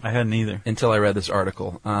all. I hadn't either until I read this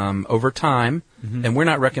article. Over time, and we're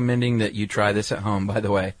not recommending that you try this at home. By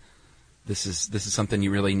the way, this is something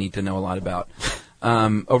you really need to know a lot about.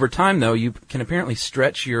 Over time, though, you can apparently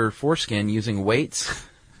stretch your foreskin using weights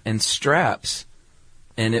and straps,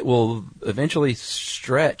 and it will eventually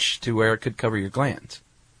stretch to where it could cover your glands.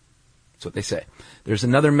 That's what they say. There's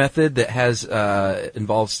another method that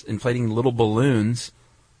involves inflating little balloons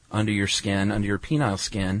under your skin, under your penile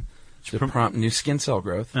skin, to prompt new skin cell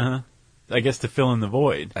growth. I guess to fill in the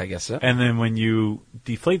void. I guess so. And then when you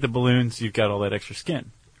deflate the balloons, you've got all that extra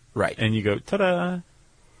skin. Right. And you go, ta-da!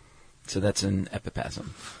 So that's an epipasm.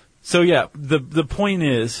 So yeah, the point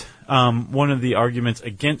is, one of the arguments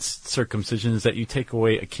against circumcision is that you take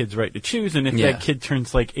away a kid's right to choose, and if that kid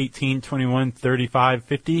turns like 18, 21, 35,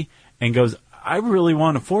 50, and goes, I really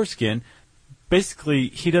want a foreskin, basically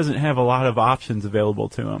he doesn't have a lot of options available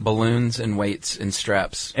to him. Balloons and weights and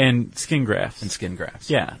straps. And skin grafts.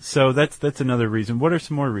 Yeah, so that's another reason. What are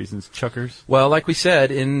some more reasons, Chuckers? Well, like we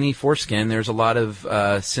said, in the foreskin there's a lot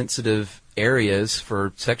of sensitive areas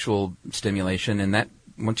for sexual stimulation, and that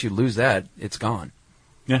once you lose that, it's gone.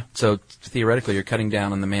 Yeah. So theoretically you're cutting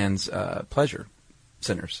down on the man's pleasure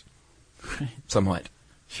centers. Somewhat.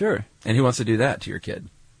 Sure. And who wants to do that to your kid?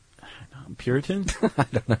 Puritan? I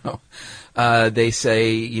don't know. They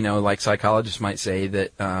say, like psychologists might say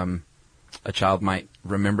that a child might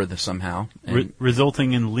remember this somehow.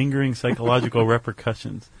 Resulting in lingering psychological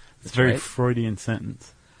repercussions. It's a very Freudian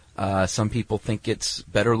sentence. Some people think it's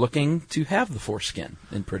better looking to have the foreskin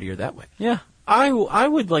and prettier that way. Yeah. I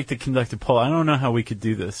would like to conduct a poll. I don't know how we could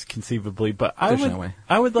do this conceivably, but no way.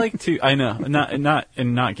 I would like to. I know, not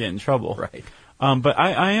get in trouble. Right. But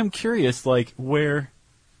I am curious, like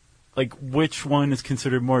which one is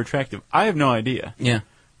considered more attractive. I have no idea. Yeah.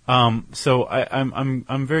 So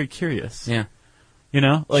I'm very curious. Yeah.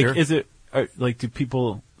 Like, sure. Do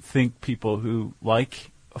people think people who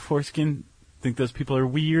like a foreskin think those people are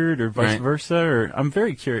weird, or vice versa? Or I'm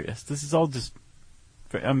very curious. This is all just.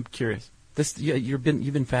 I'm curious. You've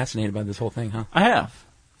been fascinated by this whole thing, huh? I have,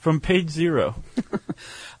 from page 0.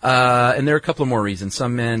 And there are a couple of more reasons.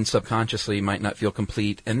 Some men subconsciously might not feel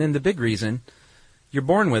complete, and then the big reason, you're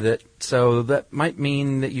born with it, so that might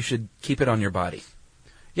mean that you should keep it on your body.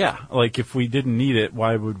 Yeah, like if we didn't need it,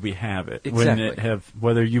 why would we have it? Exactly. Wouldn't it have,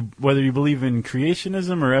 whether you believe in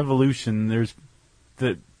creationism or evolution, there's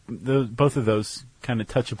both of those kind of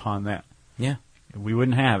touch upon that. Yeah. We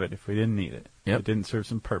wouldn't have it if we didn't need it. Yep. It didn't serve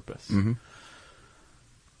some purpose. Mm-hmm.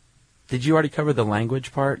 Did you already cover the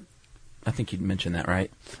language part? I think you'd mentioned that,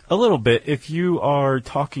 right? A little bit. If you are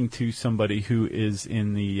talking to somebody who is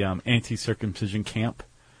in the anti-circumcision camp,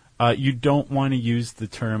 you don't want to use the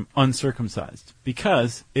term uncircumcised,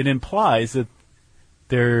 because it implies that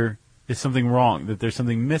there is something wrong, that there's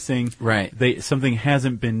something missing. Right. Something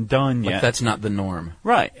hasn't been done yet. That's not the norm.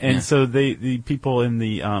 Right. And so the people in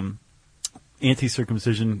the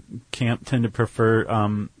anti-circumcision camp tend to prefer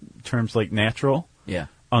terms like natural,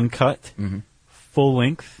 uncut, full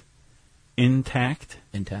length, intact.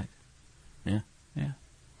 Yeah. Yeah.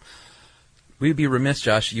 We'd be remiss,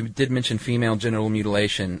 Josh. You did mention female genital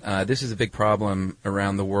mutilation. This is a big problem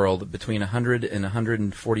around the world. Between 100 and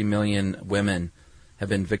 140 million women have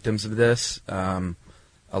been victims of this. A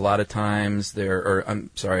lot of times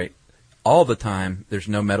all the time, there's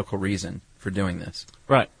no medical reason for doing this.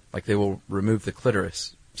 Right. Like they will remove the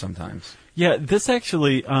clitoris sometimes. Yeah, this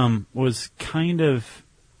actually was kind of...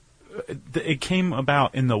 It came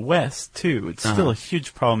about in the West, too. It's still a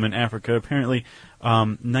huge problem in Africa. Apparently,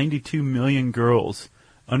 92 million girls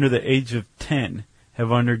under the age of 10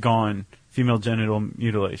 have undergone female genital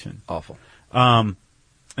mutilation. Awful. And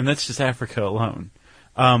that's just Africa alone.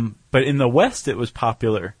 But in the West, it was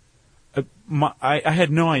popular. I had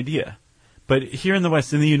no idea. But here in the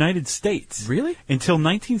West, in the United States, really, until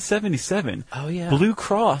 1977, Blue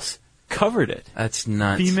Cross covered it. That's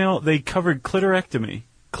nuts. They covered clitorectomy,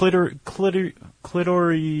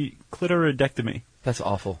 clitoridectomy. That's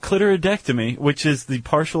awful. Clitoridectomy, which is the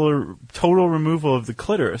partial or total removal of the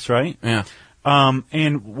clitoris, right? Yeah.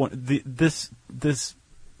 This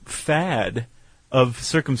fad of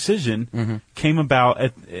circumcision came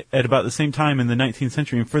about at about the same time in the 19th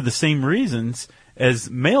century, and for the same reasons as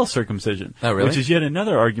male circumcision. Oh, really? Which is yet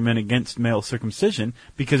another argument against male circumcision,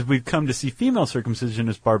 because we've come to see female circumcision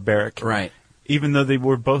as barbaric. Right. Even though they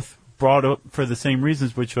were both brought up for the same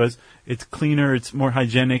reasons, which was it's cleaner, it's more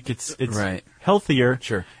hygienic, it's right. healthier.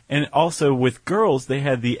 Sure. And also with girls, they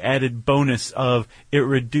had the added bonus of it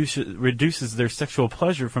reduces their sexual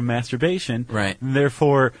pleasure from masturbation. Right. And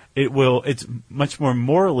therefore, it's much more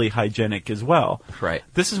morally hygienic as well. Right.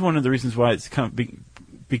 This is one of the reasons why it's come to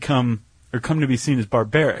be seen as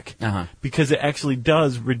barbaric, because it actually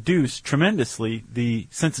does reduce tremendously the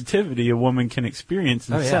sensitivity a woman can experience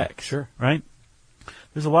in sex. Sure. Right?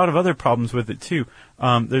 There's a lot of other problems with it, too.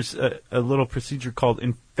 There's a little procedure called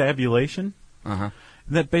infabulation.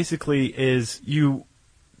 That basically is you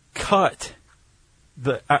cut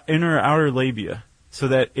the inner or outer labia so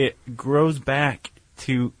that it grows back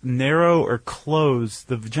to narrow or close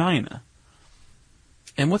the vagina.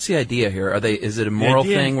 And what's the idea here? Is it a moral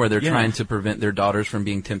thing where they're trying to prevent their daughters from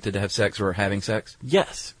being tempted to have sex or having sex?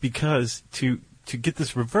 Yes, because to get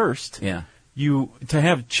this reversed, to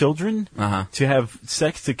have children, to have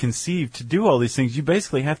sex, to conceive, to do all these things, you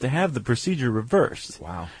basically have to have the procedure reversed.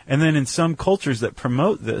 Wow. And then in some cultures that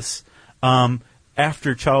promote this,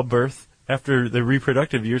 after childbirth, after the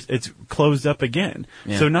reproductive years, it's closed up again.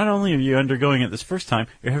 Yeah. So not only are you undergoing it this first time,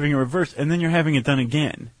 you're having it reversed, and then you're having it done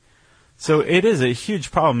again. So it is a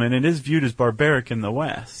huge problem, and it is viewed as barbaric in the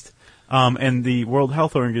West. And the World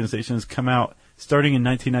Health Organization has come out starting in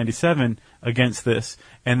 1997 against this,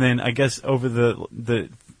 and then I guess over the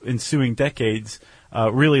ensuing decades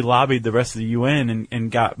really lobbied the rest of the UN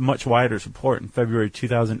and got much wider support. In February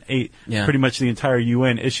 2008, pretty much the entire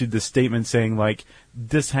UN issued this statement saying, like,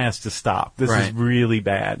 this has to stop. This is really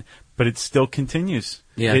bad. But it still continues.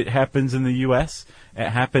 Yeah. It happens in the U.S. It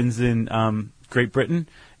happens in Great Britain,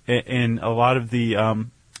 in a lot of the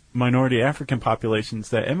minority African populations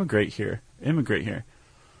that immigrate here.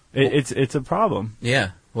 It's a problem.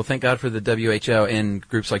 Yeah. Well, thank God for the WHO and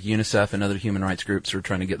groups like UNICEF and other human rights groups who are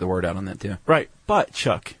trying to get the word out on that too. Right. But,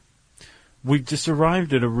 Chuck, we've just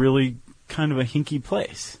arrived at a really kind of a hinky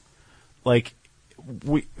place. Like,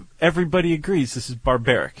 everybody agrees this is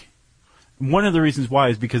barbaric. One of the reasons why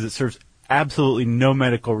is because it serves absolutely no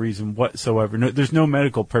medical reason whatsoever. There's no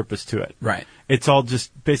medical purpose to it. Right. It's all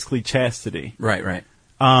just basically chastity. Right.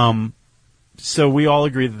 So we all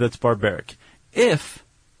agree that that's barbaric. If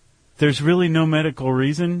there's really no medical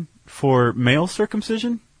reason for male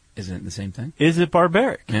circumcision, isn't it the same thing? Is it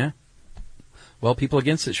barbaric? Yeah. Well, people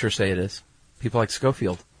against it sure say it is. People like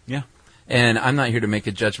Schofield. Yeah. And I'm not here to make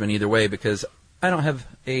a judgment either way because I don't have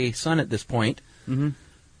a son at this point. Mm-hmm.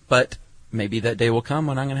 But maybe that day will come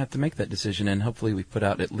when I'm going to have to make that decision, and hopefully we put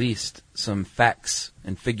out at least some facts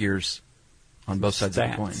and figures on both sides of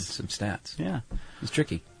the coin. Some stats. Yeah. It's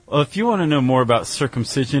tricky. Well, if you want to know more about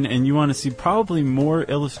circumcision and you want to see probably more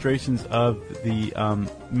illustrations of the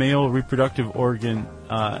male reproductive organ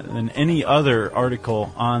than any other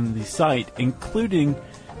article on the site, including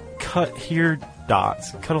cut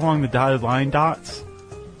along the dotted line dots,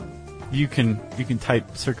 you can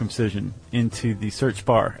type circumcision into the search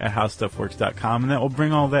bar at howstuffworks.com, and that will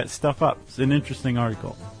bring all that stuff up. It's an interesting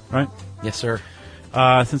article, right? Yes, sir.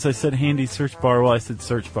 Since I said handy search bar, well, I said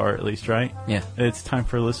search bar at least, right? Yeah. It's time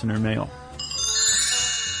for listener mail.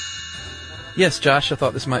 Yes, Josh, I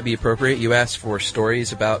thought this might be appropriate. You asked for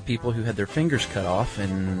stories about people who had their fingers cut off,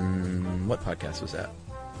 and what podcast was that?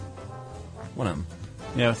 One of them.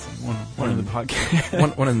 Yeah, one of the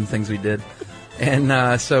podcasts. one of the things we did.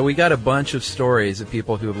 And so we got a bunch of stories of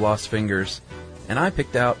people who have lost fingers, and I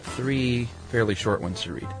picked out 3 fairly short ones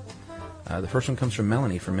to read. The first one comes from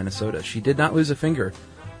Melanie from Minnesota. She did not lose a finger,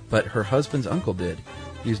 but her husband's uncle did.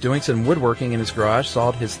 He was doing some woodworking in his garage,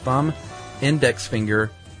 sawed his thumb, index finger,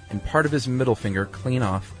 and part of his middle finger clean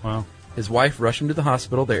off. Wow. His wife rushed him to the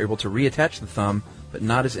hospital. They were able to reattach the thumb, but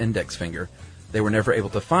not his index finger. They were never able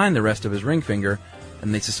to find the rest of his ring finger,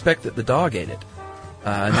 and they suspect that the dog ate it.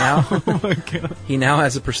 Now, he now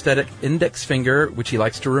has a prosthetic index finger, which he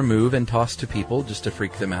likes to remove and toss to people just to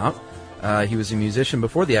freak them out. He was a musician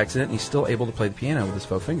before the accident, and he's still able to play the piano with his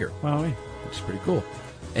faux finger. Wow. Which is pretty cool.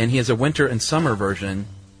 And he has a winter and summer version.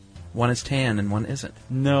 One is tan and one isn't.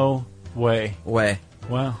 No Way.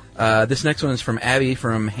 Wow. This next one is from Abby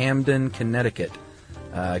from Hamden, Connecticut.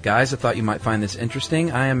 Guys, I thought you might find this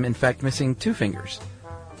interesting. I am, in fact, missing 2 fingers,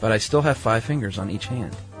 but I still have 5 fingers on each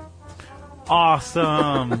hand.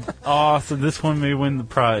 Awesome. Awesome. This one may win the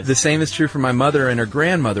prize. The same is true for my mother and her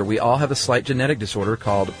grandmother. We all have a slight genetic disorder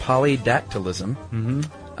called polydactylism,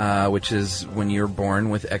 which is when you're born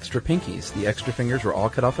with extra pinkies. The extra fingers were all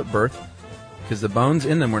cut off at birth because the bones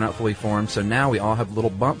in them were not fully formed, so now we all have little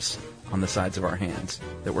bumps on the sides of our hands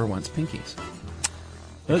that were once pinkies.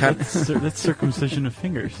 That's circumcision of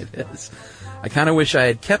fingers. It is. I kind of wish I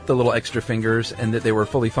had kept the little extra fingers and that they were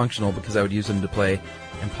fully functional because I would use them to play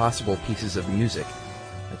impossible pieces of music.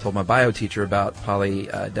 I told my bio teacher about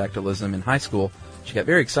polydactylism in high school. She got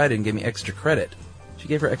very excited and gave me extra credit. She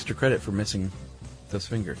gave her extra credit for missing those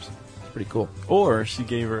fingers. It's pretty cool. Or she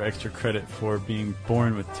gave her extra credit for being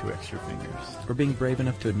born with 2 extra fingers. Or being brave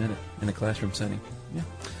enough to admit it in a classroom setting. Yeah.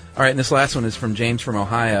 All right, and this last one is from James from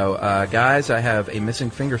Ohio. Guys, I have a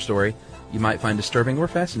missing finger story you might find disturbing or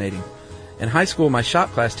fascinating. In high school, my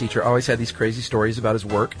shop class teacher always had these crazy stories about his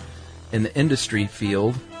work in the industry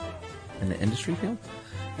field. In the industry field?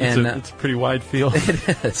 And it's a pretty wide field.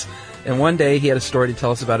 It is. And one day he had a story to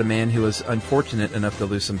tell us about a man who was unfortunate enough to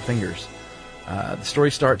lose some fingers. The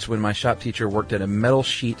story starts when my shop teacher worked at a metal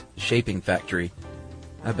sheet shaping factory.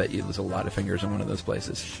 I bet you there's a lot of fingers in one of those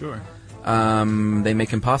places. Sure. They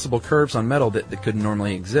make impossible curves on metal that couldn't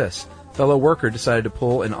normally exist. Fellow worker decided to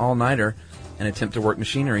pull an all-nighter and attempt to work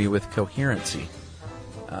machinery with coherency.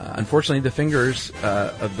 Unfortunately, the fingers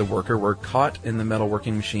of the worker were caught in the metal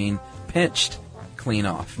working machine, pinched clean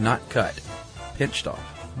off, not cut, pinched off.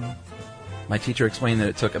 My teacher explained that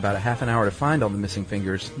it took about a half an hour to find all the missing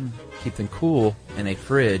fingers, keep them cool in a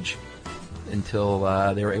fridge until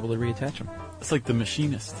they were able to reattach them. It's like The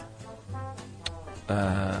Machinist.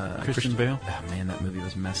 Christian Bale. Oh man, that movie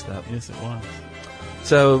was messed up. Yes, it was.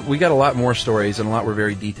 So we got a lot more stories, and a lot were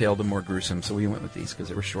very detailed and more gruesome, so we went with these because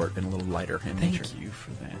they were short and a little lighter in nature. Thank you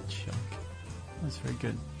for that, Chuck. That's very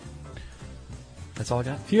good. That's all I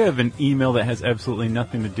got. If you have an email that has absolutely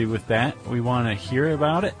nothing to do with that, we want to hear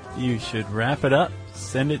about it, you should wrap it up,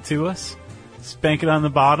 send it to us, spank it on the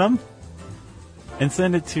bottom, and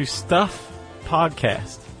send it to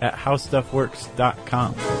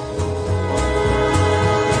stuffpodcast@howstuffworks.com.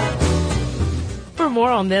 For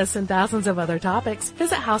more on this and thousands of other topics,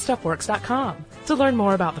 visit howstuffworks.com. To learn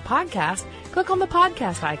more about the podcast, click on the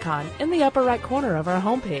podcast icon in the upper right corner of our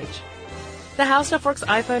homepage. The How Stuff Works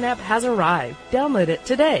iPhone app has arrived. Download it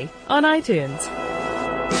today on iTunes.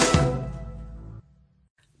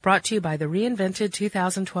 Brought to you by the reinvented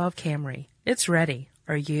 2012 Camry. It's ready.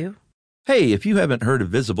 Are you? Hey, if you haven't heard of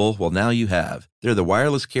Visible, well, now you have. They're the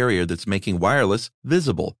wireless carrier that's making wireless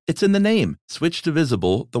visible. It's in the name. Switch to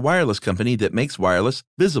Visible, the wireless company that makes wireless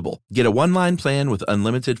visible. Get a one-line plan with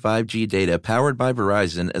unlimited 5G data powered by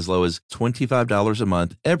Verizon as low as $25 a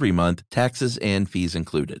month, every month, taxes and fees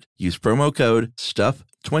included. Use promo code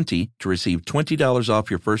STUFF20 to receive $20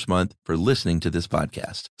 off your first month for listening to this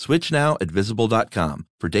podcast. Switch now at Visible.com.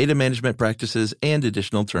 For data management practices and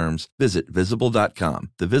additional terms, visit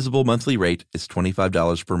Visible.com. The Visible monthly rate is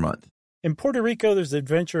 $25 per month. In Puerto Rico, there's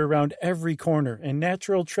adventure around every corner and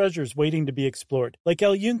natural treasures waiting to be explored, like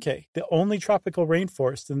El Yunque, the only tropical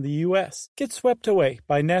rainforest in the U.S. Get swept away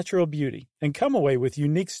by natural beauty and come away with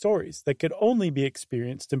unique stories that could only be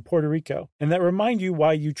experienced in Puerto Rico and that remind you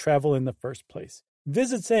why you travel in the first place.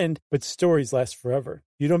 Visits end, but stories last forever.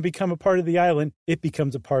 You don't become a part of the island, it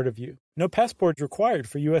becomes a part of you. No passport required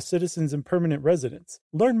for U.S. citizens and permanent residents.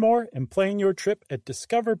 Learn more and plan your trip at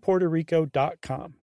discoverpuertorico.com.